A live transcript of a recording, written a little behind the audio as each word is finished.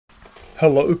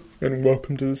Hello, and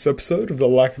welcome to this episode of the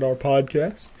Lackadar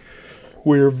Podcast.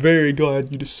 We're very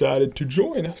glad you decided to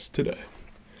join us today.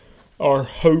 Our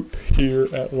hope here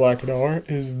at Lackadar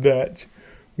is that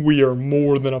we are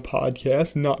more than a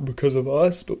podcast, not because of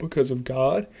us, but because of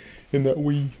God, and that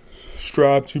we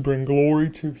strive to bring glory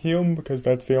to Him, because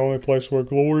that's the only place where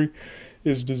glory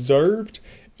is deserved,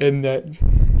 and that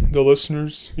the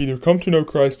listeners either come to know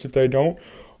Christ if they don't,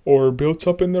 or are built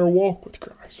up in their walk with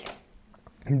Christ.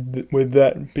 With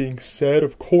that being said,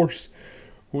 of course,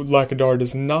 Lackadar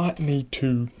does not need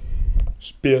to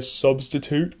be a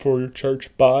substitute for your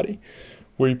church body.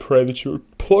 We pray that you're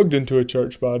plugged into a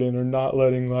church body and are not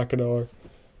letting Lackadar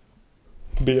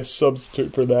be a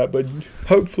substitute for that. But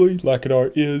hopefully,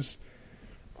 Lackadar is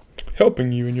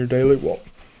helping you in your daily walk.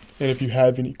 And if you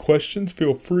have any questions,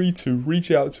 feel free to reach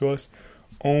out to us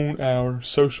on our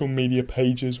social media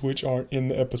pages, which are in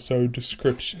the episode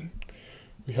description.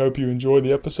 We hope you enjoy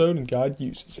the episode and God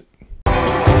uses it.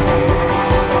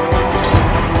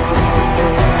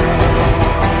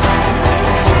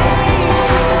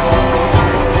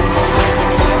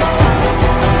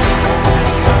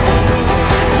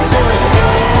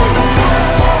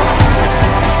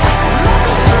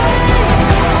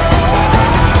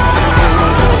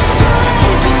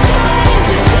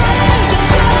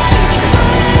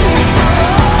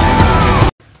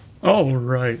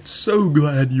 Alright, so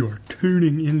glad you are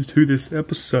tuning into this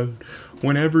episode.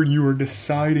 Whenever you are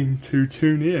deciding to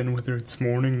tune in, whether it's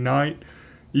morning, night,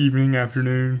 evening,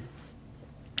 afternoon,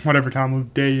 whatever time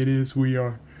of day it is, we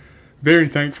are very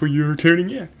thankful you are tuning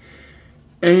in.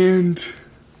 And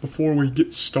before we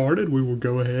get started, we will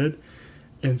go ahead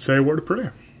and say a word of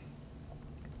prayer.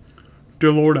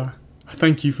 Dear Lord, I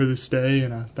thank you for this day,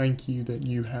 and I thank you that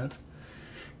you have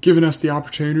given us the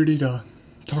opportunity to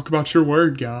talk about your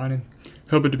word, God, and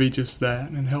help it to be just that,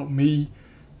 and help me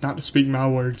not to speak my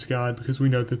words, God, because we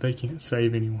know that they can't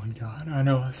save anyone, God. I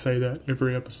know I say that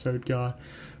every episode, God,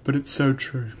 but it's so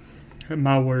true.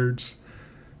 My words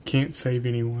can't save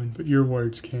anyone, but your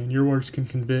words can. Your words can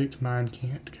convict, mine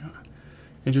can't, God.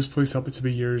 And just please help it to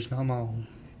be yours, not my own.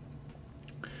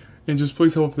 And just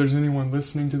please help if there's anyone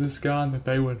listening to this, God,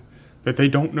 that they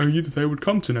don't know you, that they would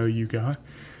come to know you, God.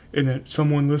 And that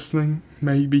someone listening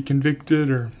may be convicted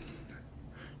or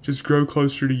just grow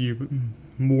closer to you, but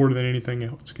more than anything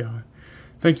else, God.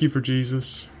 Thank you for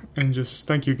Jesus, and just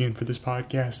thank you again for this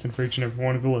podcast and for each and every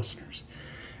one of the listeners.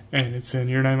 And it's in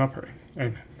your name I pray.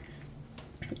 Amen.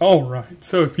 Alright,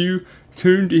 so if you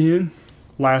tuned in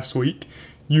last week,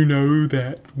 you know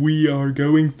that we are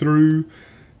going through,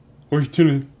 or you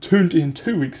tuned in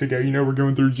 2 weeks ago, you know we're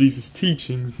going through Jesus'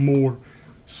 teachings more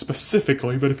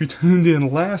specifically, but if you tuned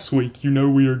in last week, you know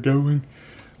we are going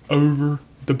over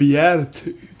the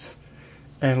Beatitudes.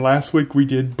 And last week we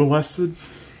did blessed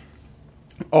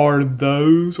are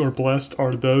those, or blessed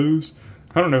are those.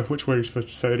 I don't know which way you're supposed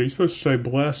to say it. Are you supposed to say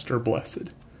blessed or blessed?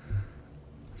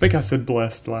 I think I said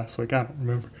blessed last week. I don't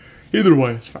remember. Either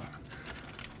way, it's fine.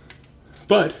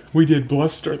 But we did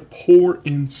blessed are the poor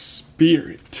in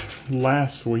spirit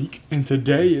last week, and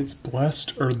today it's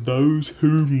blessed are those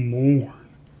who mourn.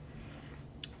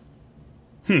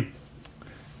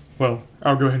 Well,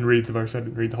 I'll go ahead and read the verse. I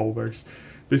didn't read the whole verse.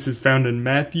 This is found in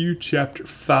Matthew chapter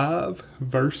 5,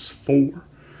 verse 4.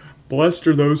 Blessed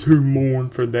are those who mourn,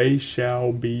 for they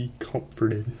shall be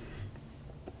comforted.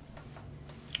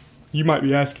 You might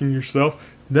be asking yourself,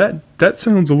 that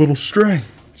sounds a little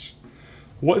strange.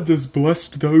 What does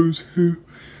blessed are those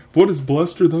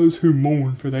who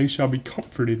mourn, for they shall be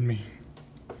comforted mean?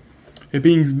 It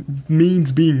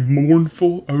means being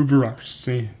mournful over our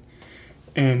sin,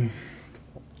 and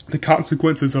the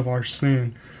consequences of our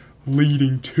sin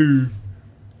leading to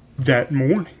that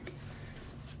mourning.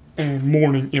 And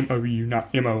mourning, M-O-U, not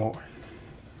M-O-R.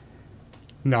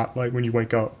 Not like when you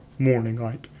wake up, mourning,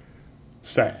 like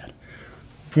sad.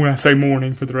 When I say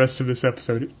mourning for the rest of this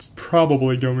episode, it's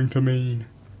probably going to mean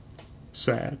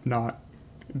sad, not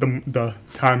the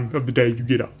time of the day you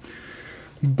get up.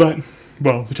 But,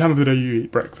 well, the time of the day you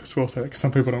eat breakfast. We'll say that, because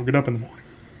some people don't get up in the morning.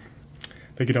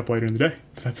 They get up later in the day.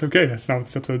 But that's okay. That's not what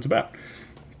this episode's about.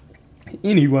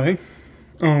 Anyway,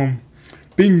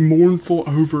 being mournful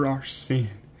over our sin.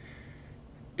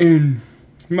 And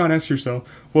you might ask yourself,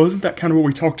 well, isn't that kind of what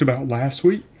we talked about last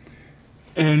week?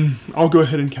 And I'll go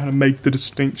ahead and kind of make the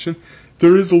distinction.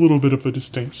 There is a little bit of a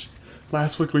distinction.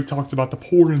 Last week we talked about the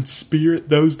poor in spirit,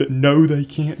 those that know they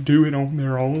can't do it on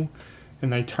their own,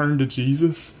 and they turn to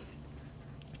Jesus.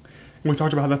 And we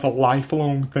talked about how that's a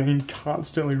lifelong thing,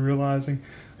 constantly realizing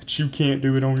that you can't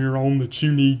do it on your own, that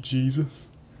you need Jesus.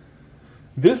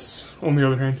 This, on the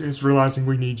other hand, is realizing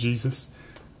we need Jesus,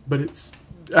 but it's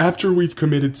after we've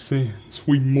committed sins,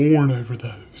 we mourn over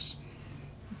those.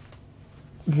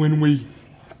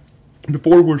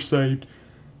 Before we're saved,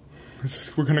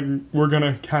 we're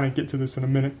gonna kind of get to this in a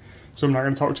minute, so I'm not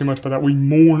gonna talk too much about that. We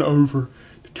mourn over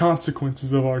the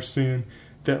consequences of our sin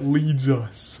that leads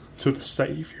us to the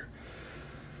Savior.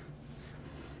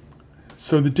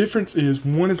 So the difference is,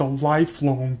 one is a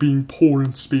lifelong being poor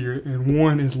in spirit, and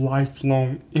one is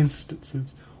lifelong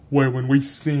instances where when we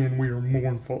sin, we are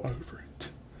mournful over it,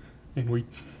 and we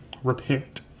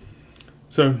repent.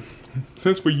 So,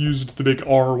 since we used the big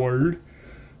R word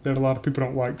that a lot of people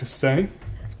don't like to say,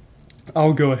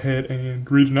 I'll go ahead and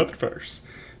read another verse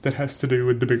that has to do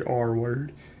with the big R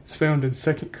word. It's found in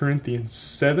 2 Corinthians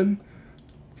 7,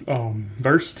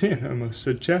 verse 10. I almost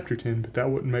said chapter 10, but that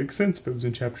wouldn't make sense if it was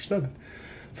in chapter 7.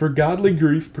 For godly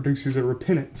grief produces a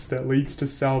repentance that leads to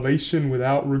salvation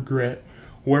without regret,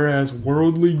 whereas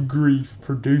worldly grief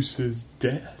produces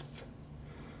death.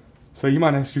 So you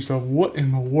might ask yourself, what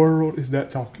in the world is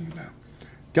that talking about?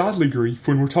 Godly grief,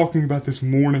 when we're talking about this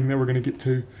mourning that we're going to get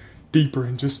to deeper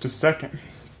in just a second,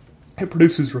 it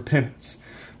produces repentance.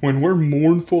 When we're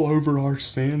mournful over our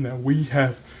sin that we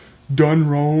have done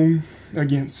wrong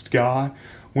against God,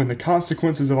 when the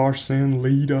consequences of our sin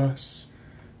lead us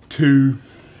to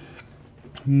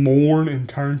mourn and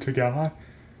turn to God,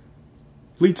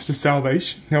 leads to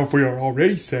salvation. Now, if we are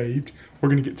already saved, we're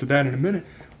going to get to that in a minute.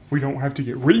 We don't have to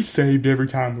get re-saved every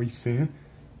time we sin.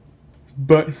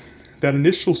 But that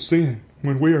initial sin,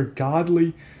 when we are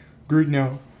godly grieved,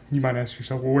 now you might ask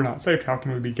yourself, well, we're not saved. How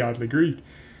can we be godly grieved?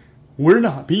 We're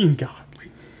not being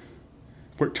godly.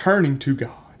 We're turning to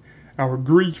God. Our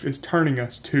grief is turning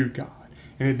us to God.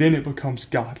 And then it becomes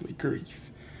godly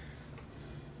grief.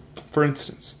 For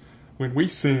instance, when we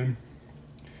sin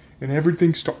and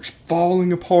everything starts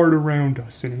falling apart around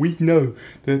us, and we know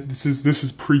that this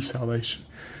is pre-salvation,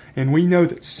 and we know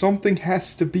that something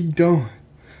has to be done,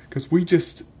 because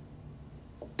there's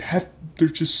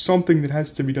just something that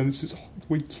has to be done.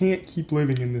 We can't keep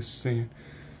living in this sin.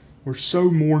 We're so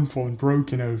mournful and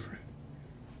broken over it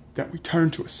that we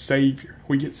turn to a Savior.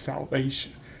 We get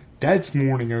salvation. That's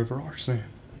mourning over our sin.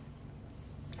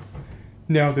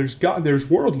 Now, there's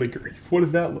worldly grief. What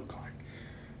does that look like?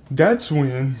 That's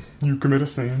when you commit a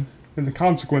sin, and the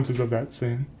consequences of that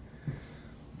sin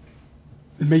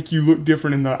make you look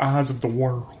different in the eyes of the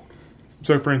world.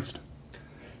 So, for instance,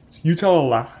 you tell a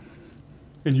lie,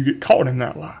 and you get caught in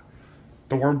that lie.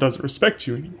 The world doesn't respect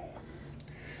you anymore.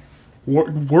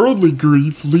 Worldly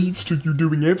grief leads to you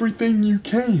doing everything you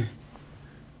can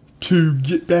to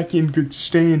get back in good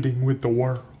standing with the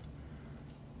world.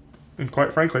 And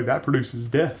quite frankly, that produces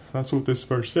death. That's what this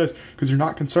verse says. Because you're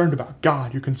not concerned about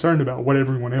God. You're concerned about what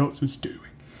everyone else is doing.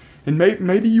 And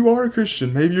maybe you are a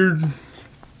Christian. Maybe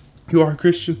you are a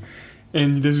Christian,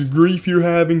 and this grief you're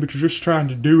having, but you're just trying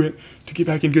to do it to get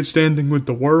back in good standing with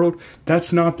the world.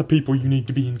 That's not the people you need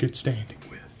to be in good standing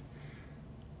with.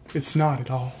 It's not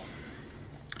at all.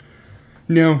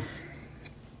 Now,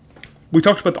 we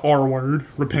talked about the R word,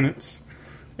 repentance,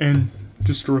 and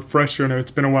just a refresher, I know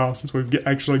it's been a while since we've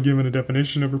actually given a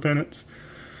definition of repentance.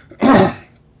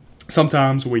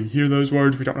 Sometimes we hear those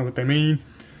words, we don't know what they mean.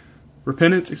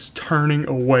 Repentance is turning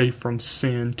away from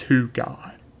sin to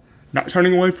God. Not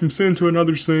turning away from sin to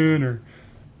another sin, or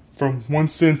from one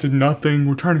sin to nothing.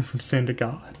 We're turning from sin to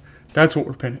God. That's what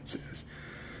repentance is.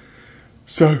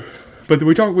 So, but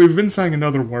we've been saying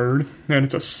another word, and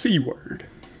it's a C word.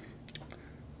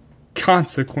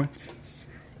 Consequences.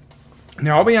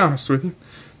 Now, I'll be honest with you.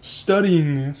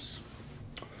 Studying this,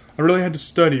 I really had to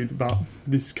study about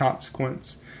this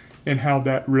consequence and how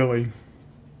that really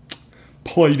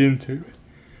played into it.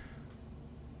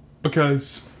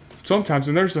 Because sometimes,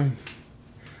 and there's I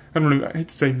hate to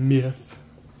say myth,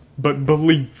 but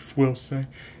belief, we'll say,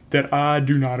 that I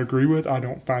do not agree with. I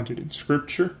don't find it in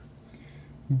Scripture.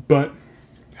 But,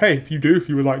 hey, if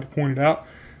you would like to point it out,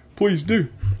 please do.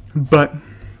 But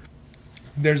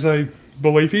there's a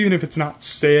belief, even if it's not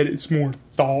said, it's more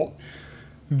thought,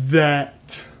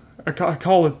 that I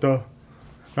call it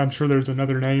I'm sure there's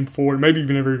another name for it, maybe you've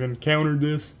never even encountered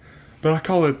this, but I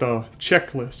call it the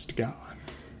checklist God.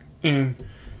 And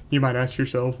you might ask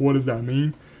yourself, what does that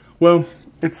mean? Well,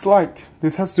 it's like,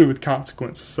 this has to do with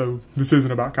consequences, so this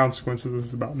isn't about consequences, this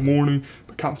is about mourning,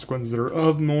 but consequences that are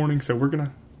of mourning, so we're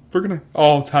gonna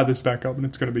all tie this back up, and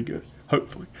it's gonna be good,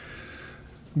 hopefully.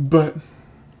 But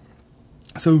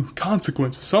so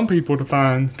consequences. Some people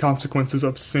define consequences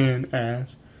of sin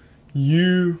as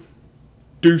you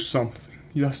do something.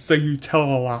 Let's say you tell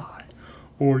a lie,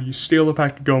 or you steal a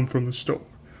pack of gum from the store.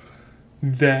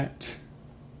 That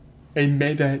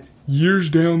years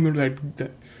down there,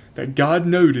 that God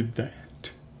noted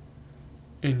that,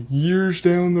 and years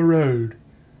down the road,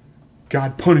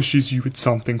 God punishes you with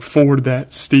something for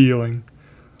that stealing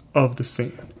of the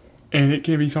sin. And it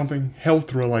can be something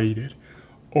health related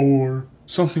or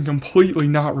something completely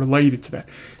not related to that.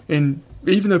 And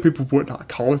even though people would not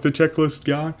call it the checklist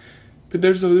God, but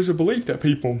there's a belief that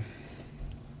people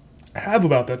have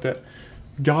about that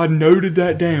God noted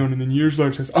that down and then years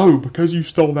later says, oh, because you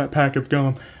stole that pack of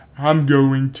gum, I'm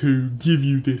going to give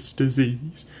you this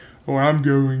disease, or I'm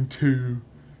going to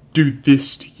do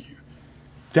this to you.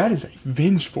 That is a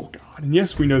vengeful God. And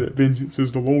yes, we know that vengeance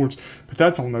is the Lord's, but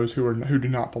that's on those who do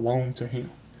not belong to Him.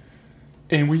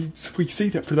 And we see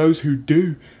that for those who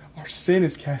do, our sin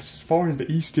is cast as far as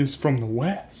the east is from the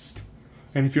west.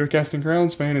 And if you're a Casting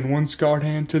Crowns fan, and one scarred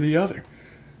hand to the other.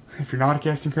 If you're not a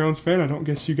Casting Crowns fan, I don't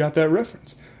guess you got that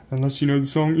reference, unless you know the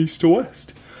song East to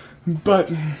West. But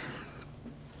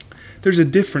there's a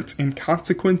difference in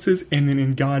consequences and then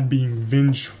in God being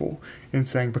vengeful and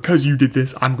saying, because you did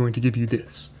this, I'm going to give you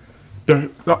this.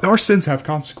 Our sins have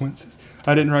consequences.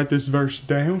 I didn't write this verse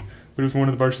down, but it was one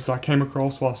of the verses I came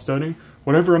across while studying.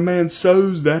 Whatever a man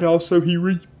sows, that also he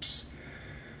reaps.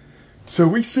 So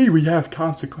we see we have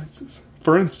consequences.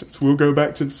 For instance, we'll go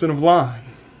back to the sin of lying.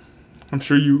 I'm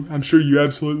sure you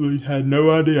absolutely had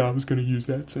no idea I was going to use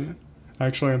that sin.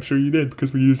 Actually, I'm sure you did,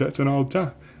 because we use that sin all the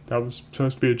time. That was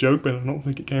supposed to be a joke, but I don't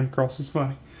think it came across as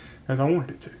funny as I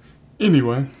wanted it to.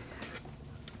 Anyway,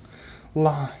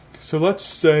 lying. So let's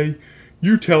say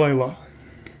you tell a lie.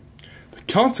 The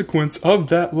consequence of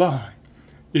that lie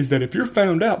is that if you're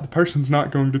found out, the person's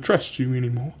not going to trust you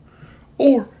anymore.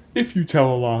 Or if you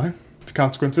tell a lie, the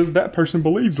consequence is that person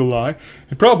believes a lie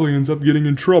and probably ends up getting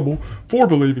in trouble for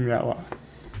believing that lie.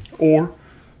 Or,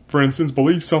 for instance,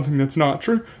 believes something that's not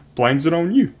true, blames it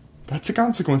on you. That's a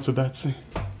consequence of that sin.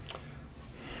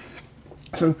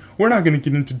 So we're not going to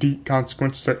get into deep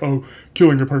consequences, say, oh,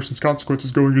 killing a person's consequence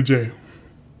is going to jail.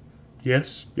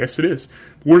 Yes it is.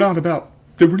 We're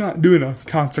not doing a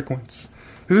consequence.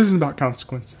 This isn't about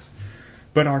consequences.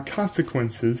 But our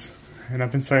consequences, and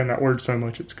I've been saying that word so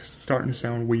much it's starting to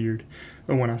sound weird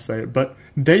when I say it, but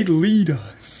they lead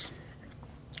us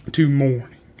to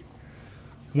mourning.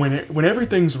 When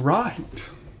everything's right,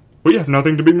 we have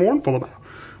nothing to be mournful about.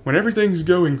 When everything's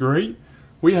going great,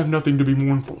 we have nothing to be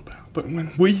mournful about. But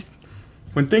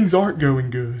when things aren't going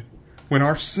good, when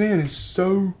our sin is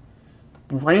so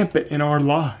rampant in our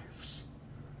lives,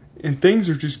 and things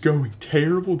are just going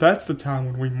terrible, that's the time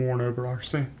when we mourn over our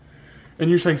sin. And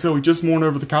you're saying, so we just mourn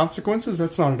over the consequences?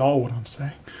 That's not at all what I'm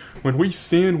saying. When we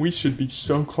sin, we should be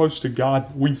so close to God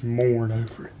that we mourn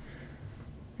over it.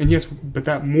 And yes, but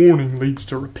that mourning leads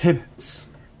to repentance.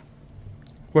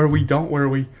 Where we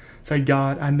say,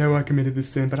 God, I know I committed this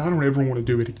sin, but I don't ever want to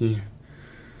do it again.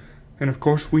 And of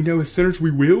course, we know as sinners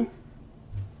we will.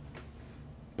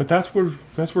 But that's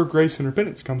where grace and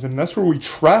repentance comes in. And that's where we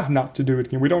try not to do it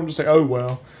again. We don't just say, oh,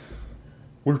 well,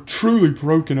 we're truly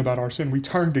broken about our sin. We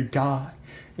turn to God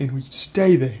and we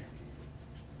stay there.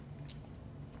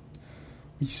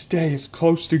 We stay as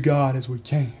close to God as we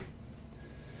can.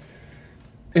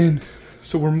 And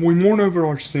so we mourn over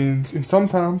our sins. And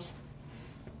sometimes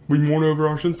we mourn over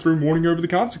our sins through mourning over the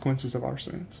consequences of our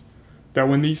sins. That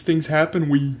when these things happen,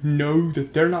 we know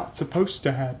that they're not supposed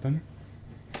to happen.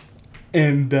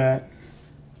 And that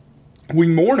we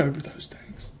mourn over those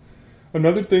things.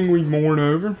 Another thing we mourn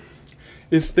over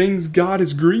is things God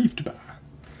is grieved by.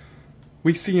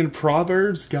 We see in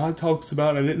Proverbs, God talks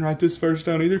about, I didn't write this verse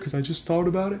down either because I just thought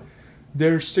about it.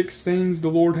 There are 6 things the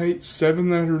Lord hates, 7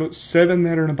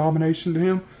 that are an abomination to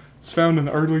Him. It's found in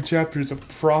the early chapters of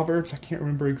Proverbs. I can't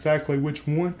remember exactly which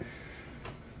one.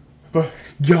 But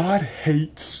God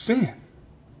hates sin.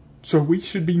 So we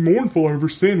should be mournful over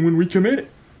sin when we commit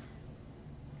it.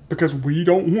 Because we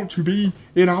don't want to be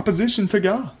in opposition to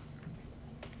God.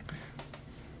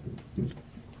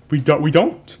 We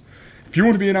don't. If you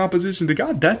want to be in opposition to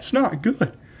God, that's not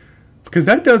good. Because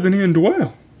that doesn't end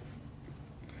well.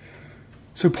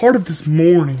 So part of this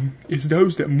mourning is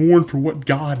those that mourn for what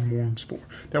God mourns for.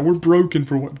 That we're broken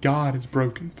for what God is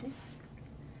broken for.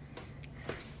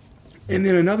 And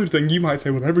then another thing, you might say,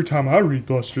 well, every time I read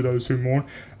blessed are those who mourn,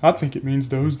 I think it means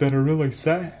those that are really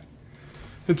sad.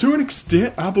 And to an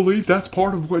extent, I believe that's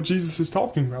part of what Jesus is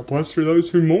talking about. Blessed are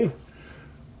those who mourn.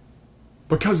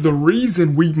 Because the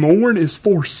reason we mourn is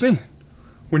for sin.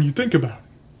 When you think about it,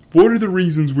 what are the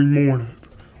reasons we mourn over?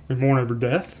 We mourn over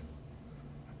death.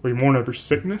 We mourn over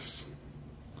sickness.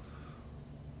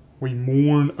 We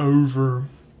mourn over,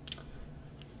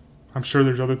 I'm sure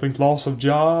there's other things, loss of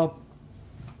job.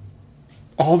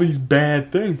 All these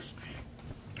bad things.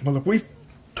 Well, if we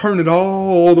turn it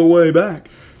all the way back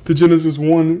to Genesis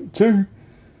 1 and 2,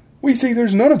 We see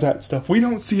there's none of that stuff. We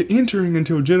don't see it entering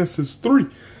until Genesis 3.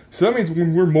 So that means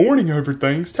when we're mourning over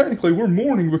things, technically we're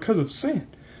mourning because of sin.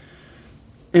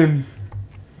 And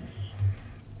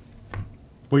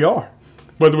we are,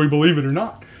 whether we believe it or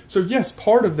not. So yes,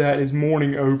 part of that is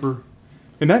mourning over,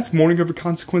 and that's mourning over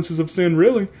consequences of sin,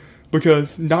 really,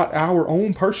 because not our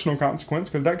own personal consequence,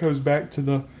 because that goes back to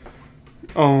the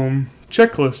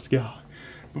checklist guy.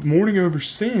 But mourning over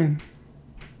sin,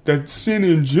 that sin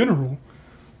in general,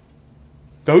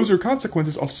 those are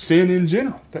consequences of sin in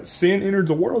general. That sin entered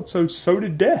the world, so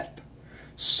did death.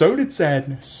 So did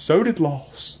sadness. So did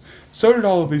loss. So did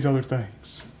all of these other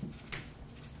things.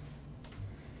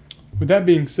 With that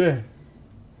being said,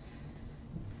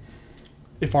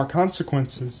 if our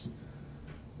consequences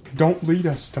don't lead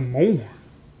us to mourn,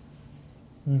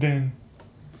 then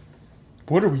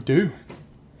what are we doing?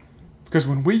 Because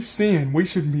when we sin, we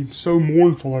shouldn't be so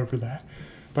mournful over that.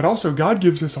 But also, God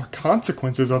gives us our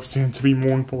consequences of sin to be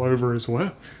mournful over as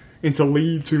well, and to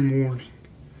lead to mourning.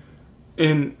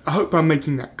 And I hope I'm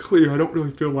making that clear. I don't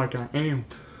really feel like I am.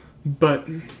 But,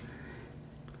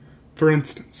 for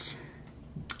instance,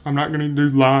 I'm not going to do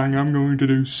lying, I'm going to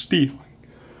do stealing.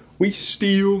 We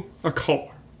steal a car.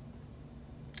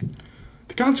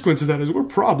 The consequence of that is we're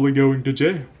probably going to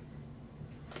jail.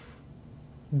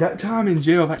 That time in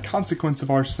jail, that consequence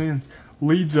of our sins,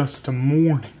 leads us to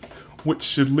mourning, which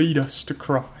should lead us to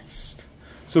Christ.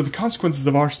 So the consequences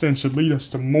of our sin should lead us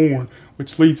to mourn,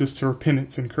 which leads us to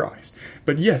repentance in Christ.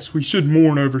 But yes, we should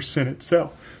mourn over sin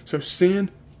itself. So sin,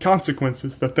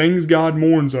 consequences, the things God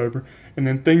mourns over, and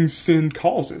then things sin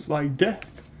causes, like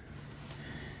death.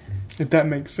 If that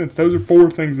makes sense. Those are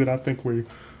 4 things that I think we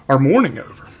are mourning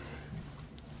over.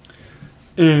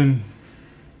 And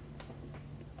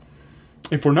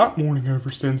if we're not mourning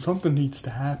over sin, something needs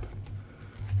to happen.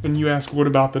 And you ask, what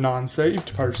about the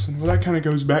non-saved person? Well, that kind of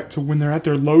goes back to when they're at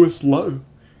their lowest low.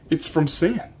 It's from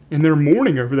sin. And they're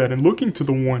mourning over that and looking to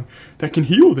the one that can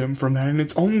heal them from that. And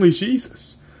it's only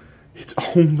Jesus. It's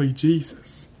only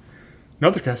Jesus.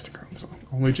 Another Casting Crowns song.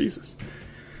 Only Jesus.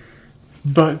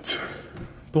 But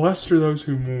blessed are those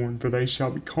who mourn, for they shall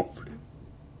be comforted.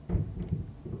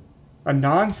 A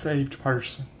non-saved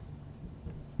person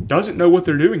doesn't know what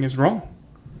they're doing is wrong.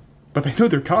 But they know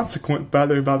they're consequent by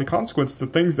the consequence of the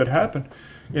things that happen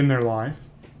in their life.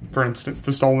 For instance,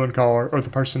 the stolen car or the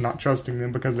person not trusting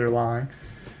them because they're lying.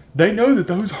 They know that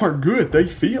those aren't good. They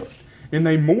feel it. And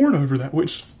they mourn over that,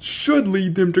 which should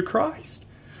lead them to Christ.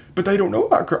 But they don't know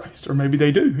about Christ. Or maybe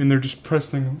they do, and they're just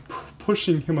pushing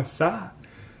him aside.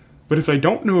 But if they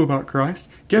don't know about Christ,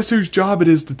 guess whose job it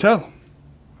is to tell them?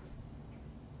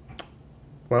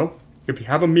 Well, if you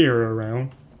have a mirror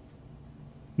around,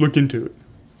 look into it.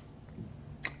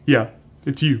 Yeah,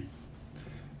 it's you.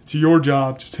 It's your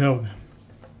job to tell them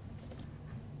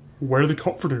where the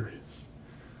Comforter is.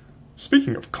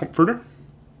 Speaking of Comforter,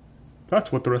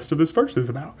 that's what the rest of this verse is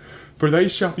about. For they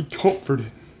shall be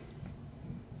comforted,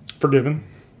 forgiven.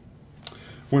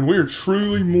 When we are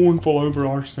truly mournful over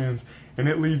our sins, and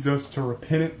it leads us to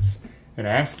repentance and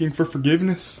asking for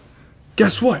forgiveness,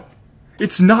 guess what?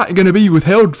 It's not going to be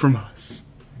withheld from us.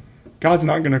 God's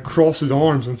not going to cross his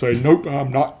arms and say, nope,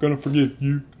 I'm not going to forgive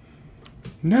you.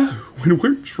 No, when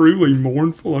we're truly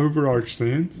mournful over our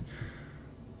sins,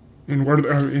 and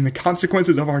the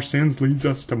consequences of our sins leads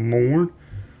us to mourn,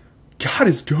 God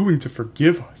is going to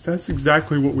forgive us. That's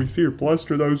exactly what we see here.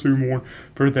 Blessed are those who mourn,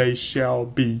 for they shall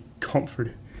be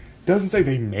comforted. It doesn't say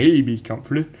they may be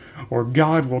comforted, or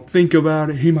God will think about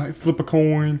it, he might flip a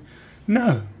coin.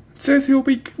 No, it says we'll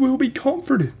be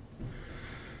comforted.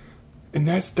 And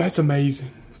that's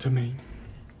amazing to me.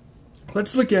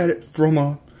 Let's look at it from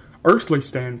a earthly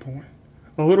standpoint.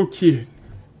 A little kid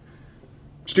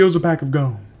steals a pack of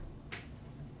gum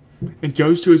and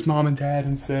goes to his mom and dad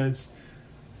and says,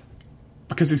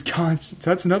 because his conscience,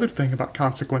 that's another thing about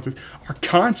consequences. Our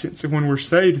conscience, and when we're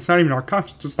saved, it's not even our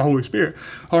conscience, it's the Holy Spirit.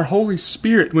 Our Holy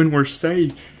Spirit, when we're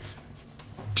saved,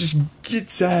 just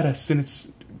gets at us, and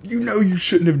it's, you know you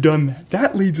shouldn't have done that.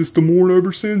 That leads us to mourn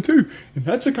over sin too. And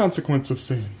that's a consequence of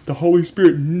sin. The Holy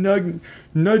Spirit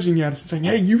nudging at us and saying,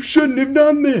 hey, you shouldn't have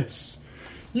done this.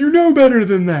 You know better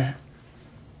than that.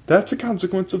 That's a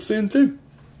consequence of sin too.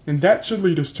 And that should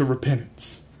lead us to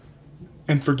repentance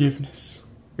and forgiveness.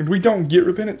 And we don't get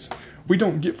repentance. We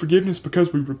don't get forgiveness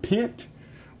because we repent.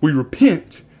 We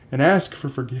repent and ask for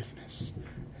forgiveness.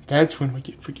 That's when we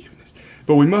get forgiveness.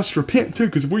 But we must repent too,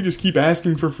 because if we just keep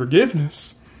asking for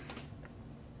forgiveness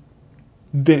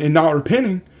and not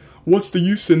repenting, what's the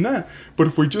use in that? But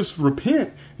if we just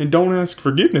repent and don't ask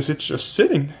forgiveness, it's just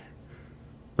sitting there.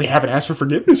 We haven't asked for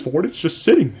forgiveness for it, it's just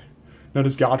sitting there. Now,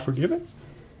 does God forgive it?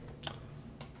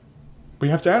 we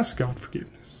have to ask God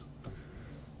forgiveness.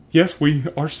 Yes,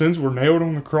 our sins were nailed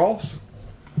on the cross,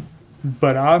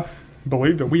 but I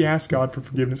believe that we ask God for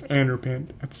forgiveness and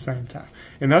repent at the same time.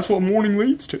 And that's what mourning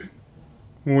leads to.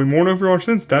 When we mourn over our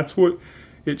sins, that's what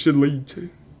it should lead to,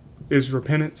 is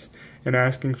repentance and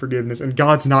asking forgiveness. And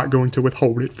God's not going to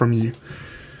withhold it from you.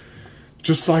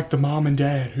 Just like the mom and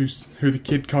dad who the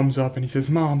kid comes up and he says,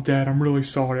 "Mom, Dad, I'm really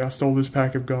sorry. I stole this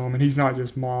pack of gum." And he's not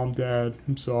just, "Mom, Dad,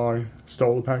 I'm sorry. I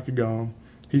stole a pack of gum."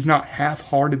 He's not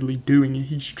half-heartedly doing it.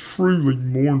 He's truly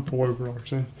mournful over our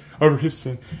sins, over his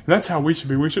sin. And that's how we should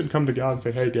be. We shouldn't come to God and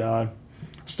say, "Hey, God,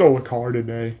 I stole a car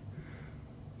today."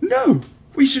 No,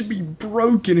 we should be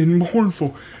broken and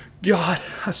mournful. "God,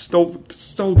 I stole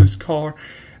this car.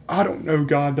 I don't know,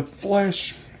 God. The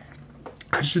flesh,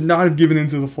 I should not have given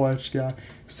into the flesh, God.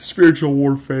 It's the spiritual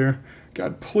warfare.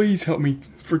 God, please help me.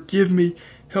 Forgive me.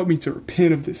 Help me to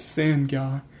repent of this sin,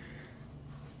 God."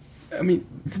 I mean,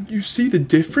 you see the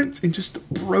difference in just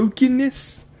the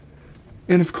brokenness?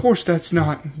 And of course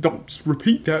don't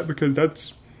repeat that, because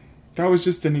that was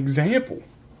just an example.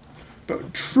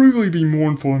 But truly be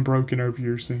mournful and broken over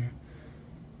your sin.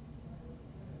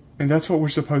 And that's what we're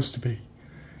supposed to be,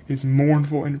 is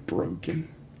mournful and broken.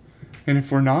 And if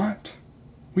we're not,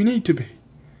 we need to be.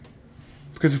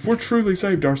 Because if we're truly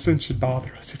saved, our sin should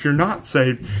bother us. If you're not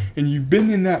saved, and you've been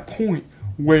in that point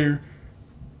where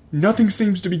nothing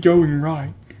seems to be going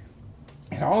right,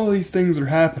 and all of these things are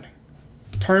happening,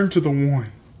 turn to the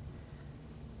one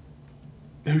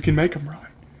who can make them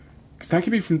right. Because that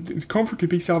could be comfort could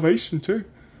be salvation too.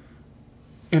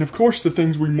 And of course, the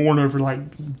things we mourn over,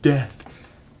 like death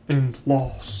and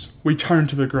loss, we turn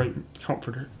to the great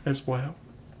comforter as well.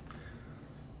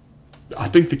 I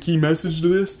think the key message to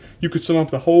this, you could sum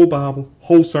up the whole Bible,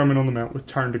 whole Sermon on the Mount with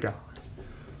turn to God.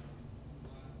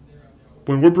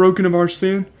 When we're broken of our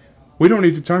sin, we don't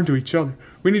need to turn to each other.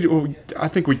 I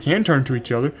think we can turn to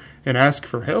each other and ask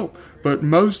for help. But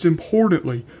most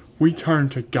importantly, we turn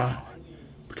to God.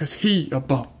 Because He,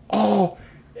 above all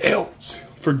else,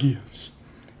 forgives.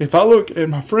 If I look at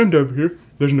my friend over here,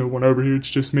 there's no one over here, it's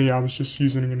just me. I was just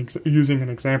using an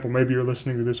example. Maybe you're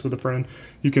listening to this with a friend.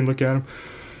 You can look at him.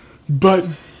 But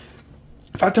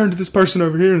if I turn to this person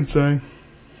over here and say,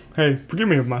 "Hey, forgive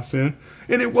me of my sin,"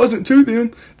 and it wasn't to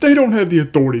them, they don't have the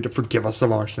authority to forgive us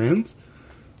of our sins.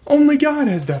 Only God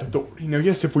has that authority. Now,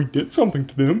 yes, if we did something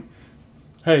to them,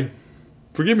 "Hey,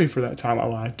 forgive me for that time I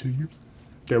lied to you."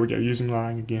 There we go, using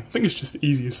lying again. I think it's just the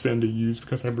easiest sin to use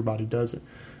because everybody does it.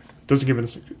 It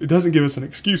doesn't give us an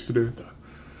excuse to do it, though.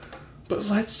 But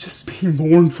let's just be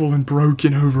mournful and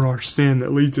broken over our sin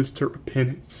that leads us to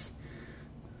repentance.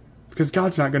 Because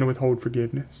God's not going to withhold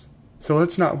forgiveness. So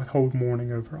let's not withhold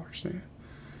mourning over our sin.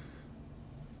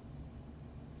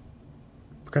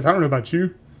 Because I don't know about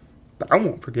you, but I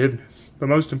want forgiveness. But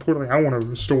most importantly, I want a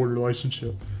restored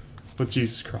relationship with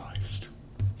Jesus Christ.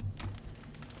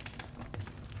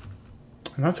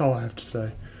 And that's all I have to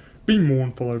say. Be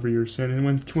mournful over your sin. And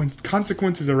when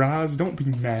consequences arise, don't be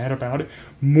mad about it.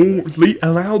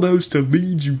 Allow those to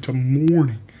lead you to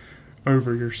mourning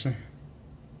over your sin.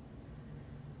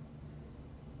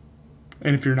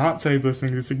 And if you're not saved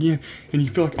listening to this again, and you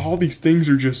feel like all these things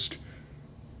are just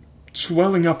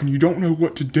swelling up and you don't know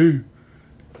what to do,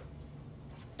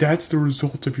 that's the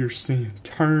result of your sin.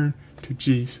 Turn to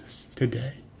Jesus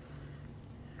today.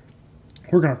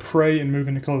 We're going to pray and move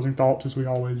into closing thoughts as we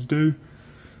always do.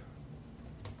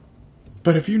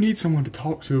 But if you need someone to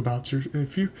talk to about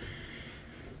if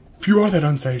you are that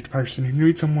unsaved person and you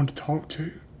need someone to talk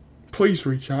to, please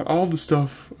reach out. All the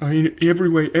stuff, every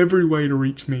way to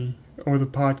reach me or the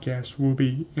podcast will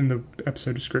be in the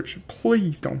episode description.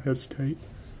 Please don't hesitate.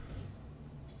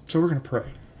 So we're going to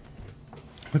pray.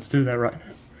 Let's do that right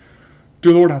now.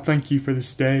 Dear Lord, I thank you for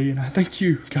this day, and I thank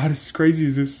you, God, as crazy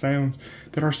as this sounds,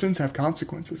 that our sins have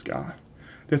consequences, God.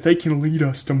 That they can lead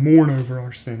us to mourn over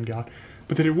our sin, God.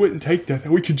 But that it wouldn't take that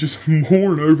we could just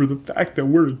mourn over the fact that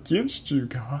we're against you,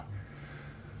 God.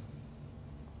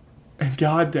 And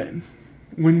God, that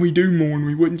when we do mourn,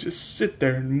 we wouldn't just sit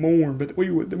there and mourn, but that we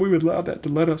would allow that to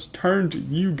let us turn to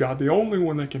you, God, the only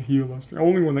one that can heal us, the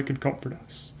only one that can comfort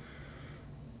us.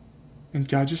 And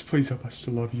God, just please help us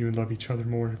to love you and love each other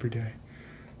more every day.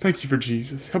 Thank you for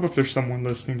Jesus. Help if there's someone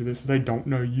listening to this that they don't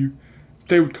know you,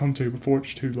 they would come to before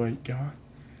it's too late, God.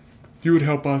 You would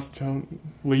help us to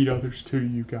lead others to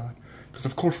you, God. Because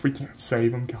of course we can't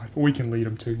save them, God, but we can lead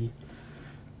them to you.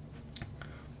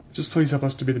 Just please help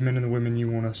us to be the men and the women you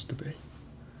want us to be.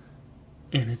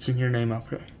 And it's in your name I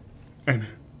pray. Amen.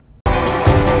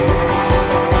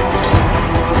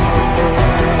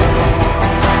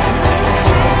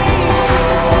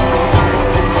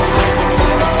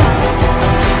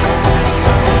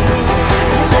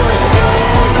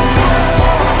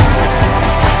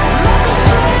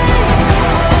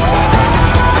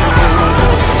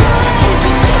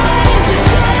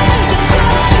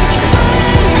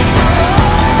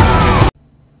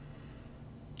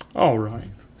 Alright,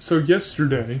 so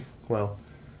yesterday, well,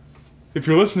 if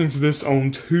you're listening to this on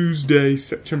Tuesday,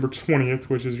 September 20th,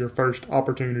 which is your first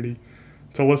opportunity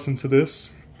to listen to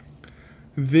this,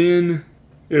 then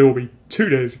it will be 2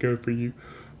 days ago for you.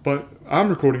 But I'm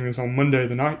recording this on Monday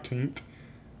the 19th,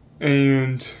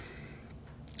 and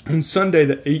on Sunday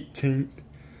the 18th,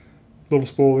 little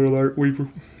spoiler alert,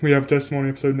 we have a testimony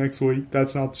episode next week.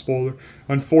 That's not the spoiler.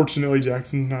 Unfortunately,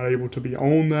 Jackson's not able to be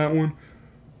on that one.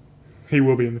 He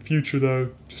will be in the future, though.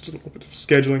 Just a little bit of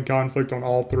scheduling conflict on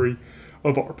all three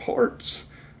of our parts.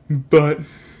 But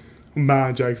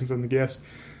Jackson's and the guest.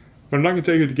 But I'm not going to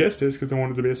tell you who the guest is because I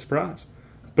want it to be a surprise.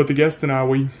 But the guest and I,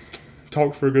 we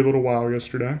talked for a good little while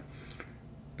yesterday.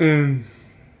 And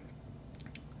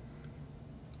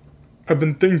I've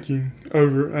been thinking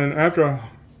over, and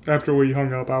after we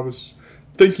hung up, I was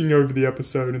thinking over the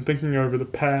episode and thinking over the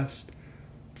past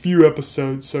few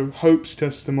episodes. So Hope's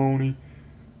testimony,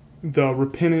 the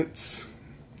repentance,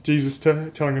 Jesus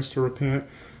telling us to repent,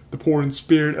 the poor in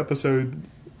spirit episode.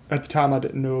 At the time I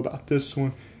didn't know about this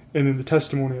one, and then the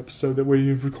testimony episode that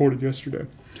we recorded yesterday.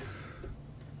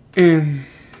 And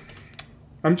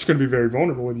I'm just going to be very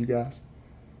vulnerable with you guys.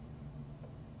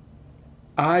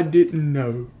 I didn't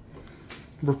know,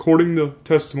 recording the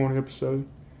testimony episode,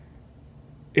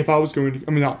 if I was going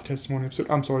to, not the testimony episode,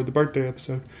 the birthday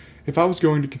episode, if I was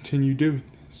going to continue doing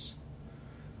this.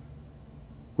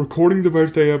 Recording the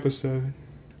birthday episode,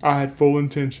 I had full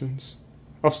intentions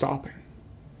of stopping.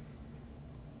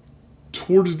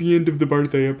 Towards the end of the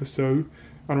birthday episode,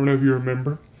 I don't know if you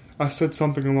remember, I said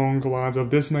something along the lines of,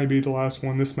 this may be the last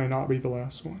one, this may not be the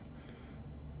last one.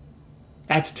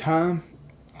 At the time,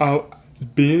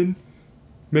 Ben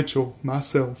Mitchell,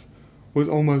 myself, was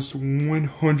almost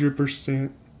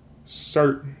 100%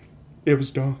 certain it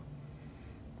was done.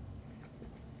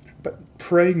 But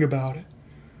praying about it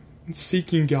and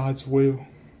seeking God's will,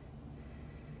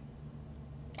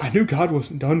 I knew God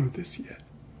wasn't done with this yet.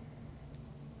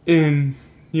 And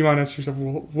you might ask yourself,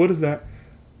 well, what does that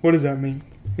mean?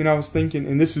 And I was thinking,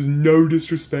 and this is no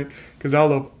disrespect, because I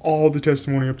love all the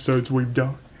testimony episodes we've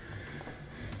done.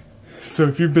 So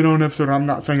if you've been on an episode, I'm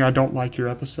not saying I don't like your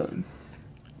episode.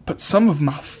 But some of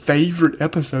my favorite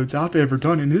episodes I've ever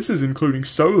done, and this is including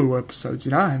solo episodes,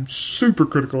 and I am super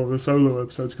critical of the solo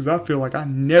episodes because I feel like I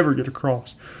never get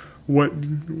across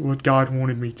what God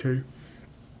wanted me to.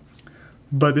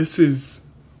 But this is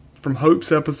from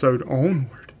Hope's episode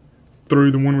onward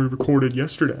through the one we recorded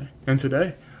yesterday and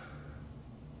today.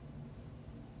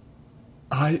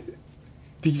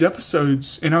 These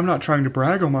episodes, and I'm not trying to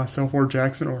brag on myself or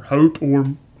Jackson or Hope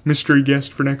or mystery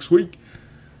guest for next week,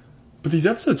 but these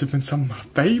episodes have been some of my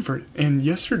favorite. And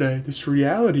yesterday, this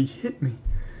reality hit me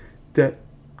that,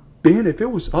 Ben, if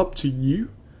it was up to you,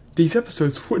 these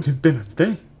episodes wouldn't have been a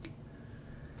thing.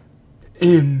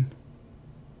 And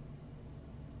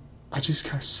I just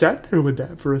kind of sat there with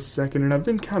that for a second, and I've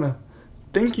been kind of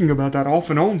thinking about that off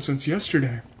and on since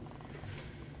yesterday.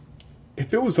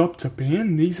 If it was up to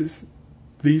Ben, these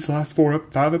last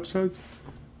 5 episodes,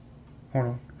 hold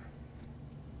on.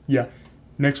 Yeah,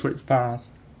 next week, 5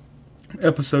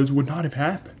 episodes would not have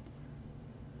happened.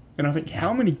 And I think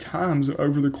how many times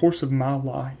over the course of my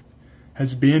life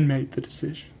has Ben made the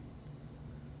decision?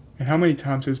 And how many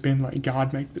times has Ben let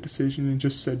God make the decision and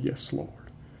just said, yes, Lord?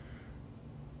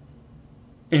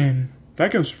 And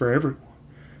that goes for everyone.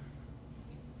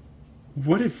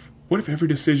 What if every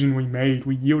decision we made,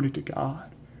 we yielded to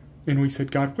God? And we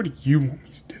said, God, what do you want me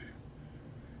to do?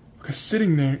 Because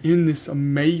sitting there in this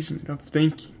amazement of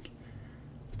thinking,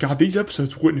 God, these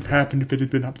episodes wouldn't have happened if it had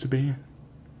been up to Ben.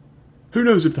 Who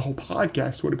knows if the whole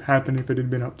podcast would have happened if it had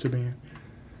been up to Ben.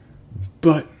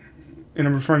 But, and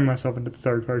I'm referring myself into the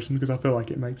third person because I feel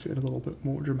like it makes it a little bit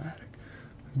more dramatic.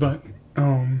 But,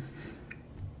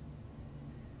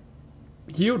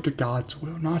 yield to God's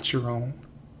will, not your own.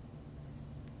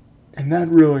 And that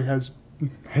really has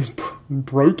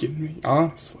broken me,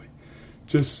 honestly,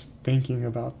 just thinking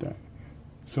about that.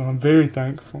 So I'm very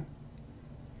thankful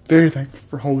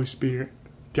for Holy Spirit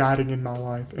guiding in my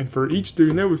life, and for each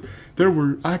dude. And there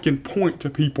were I can point to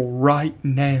people right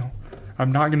now.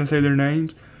 I'm not going to say their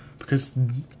names because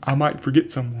I might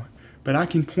forget someone, but I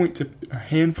can point to a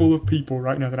handful of people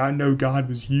right now that I know God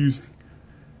was using.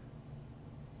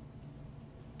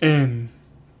 And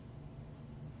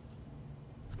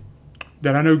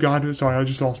that I know God was, sorry, I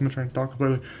just lost my train of thought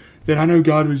completely. That I know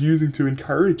God was using to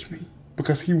encourage me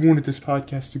because He wanted this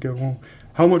podcast to go on.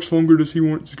 How much longer does He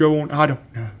want it to go on? I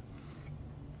don't know.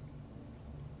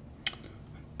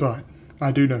 But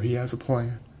I do know He has a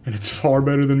plan, and it's far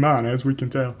better than mine, as we can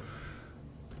tell.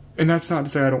 And that's not to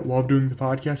say I don't love doing the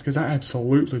podcast, because I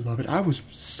absolutely love it. I was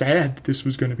sad that this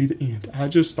was going to be the end. I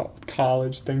just thought with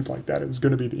college, things like that, it was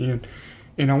going to be the end.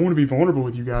 And I want to be vulnerable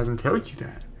with you guys and tell you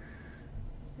that.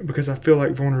 Because I feel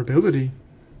like vulnerability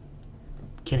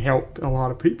can help a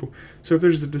lot of people. So if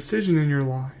there's a decision in your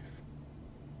life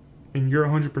and you're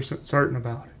 100% certain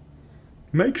about it,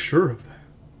 make sure of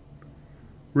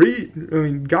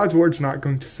that. God's word's not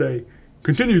going to say,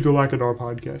 continue the Like a Dar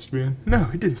podcast, Ben. No,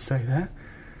 it didn't say that.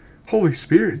 Holy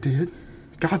Spirit did.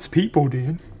 God's people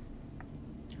did.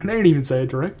 And they didn't even say it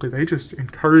directly. They just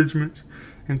encouragement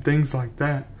and things like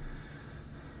that.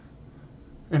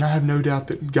 And I have no doubt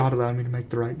that God allowed me to make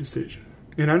the right decision.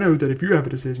 And I know that if you have a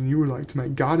decision you would like to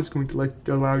make, God is going to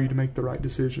allow you to make the right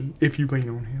decision if you lean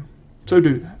on Him. So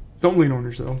do that. Don't lean on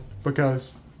yourself,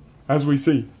 because as we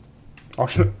see,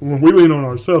 when we lean on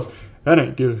ourselves, that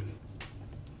ain't good.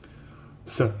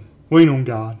 So lean on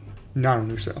God, not on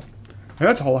yourself. And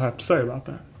that's all I have to say about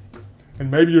that. And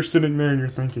maybe you're sitting there and you're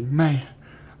thinking, man,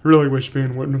 I really wish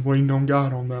Ben wouldn't have leaned on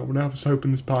God on that one. I was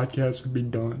hoping this podcast would be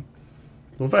done.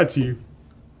 Well, if that's you,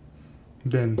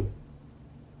 then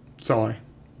sorry,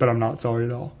 but I'm not sorry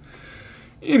at all.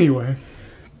 Anyway,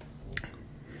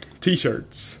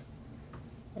 t-shirts.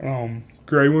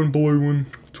 Gray one, blue one,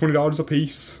 $20 a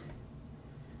piece.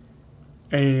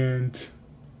 And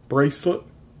bracelet.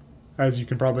 As you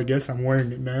can probably guess, I'm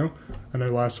wearing it now. I know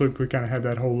last week we kind of had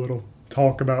that whole little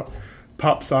talk about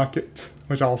pop socket,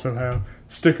 which I also have.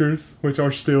 Stickers, which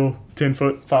are still 10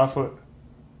 foot, 5 foot,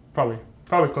 probably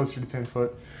closer to 10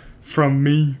 foot from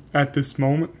me at this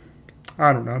moment.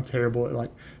 I don't know, I'm terrible at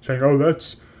like saying, oh,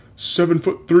 that's 7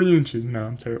 foot 3 inches. No,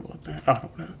 I'm terrible at that. I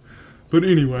don't know. But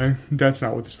anyway, that's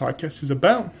not what this podcast is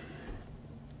about.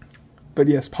 But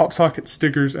yes, pop socket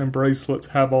stickers and bracelets,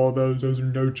 have all of those. Those are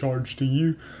no charge to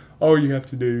you. All you have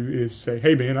to do is say,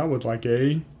 hey, Ben, I would like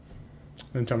and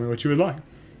tell me what you would like.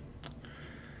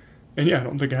 And yeah, I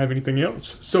don't think I have anything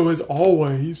else. So as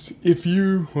always, we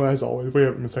haven't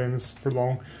been saying this for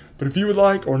long, but if you would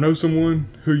like or know someone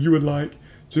who you would like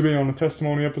to be on a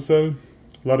testimony episode,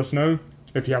 let us know.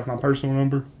 If you have my personal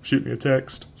number, shoot me a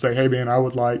text. Say, hey, Ben, I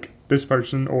would like this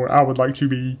person, or I would like to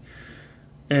be.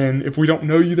 And if we don't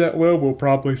know you that well, we'll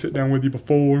probably sit down with you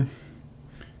before.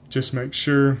 Just make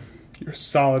sure you're a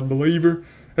solid believer,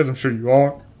 as I'm sure you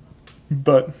are.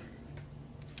 But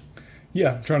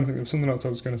yeah, I'm trying to think of something else I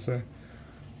was going to say.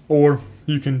 Or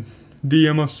you can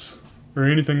DM us or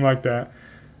anything like that.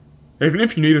 Even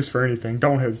if you need us for anything,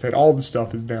 don't hesitate. All the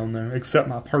stuff is down there, except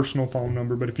my personal phone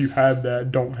number. But if you have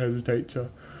that, don't hesitate to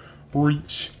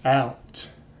reach out.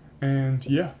 And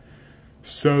yeah,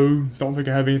 so don't think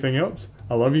I have anything else.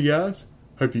 I love you guys.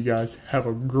 Hope you guys have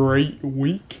a great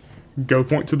week. Go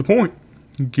point to the point.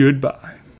 Goodbye.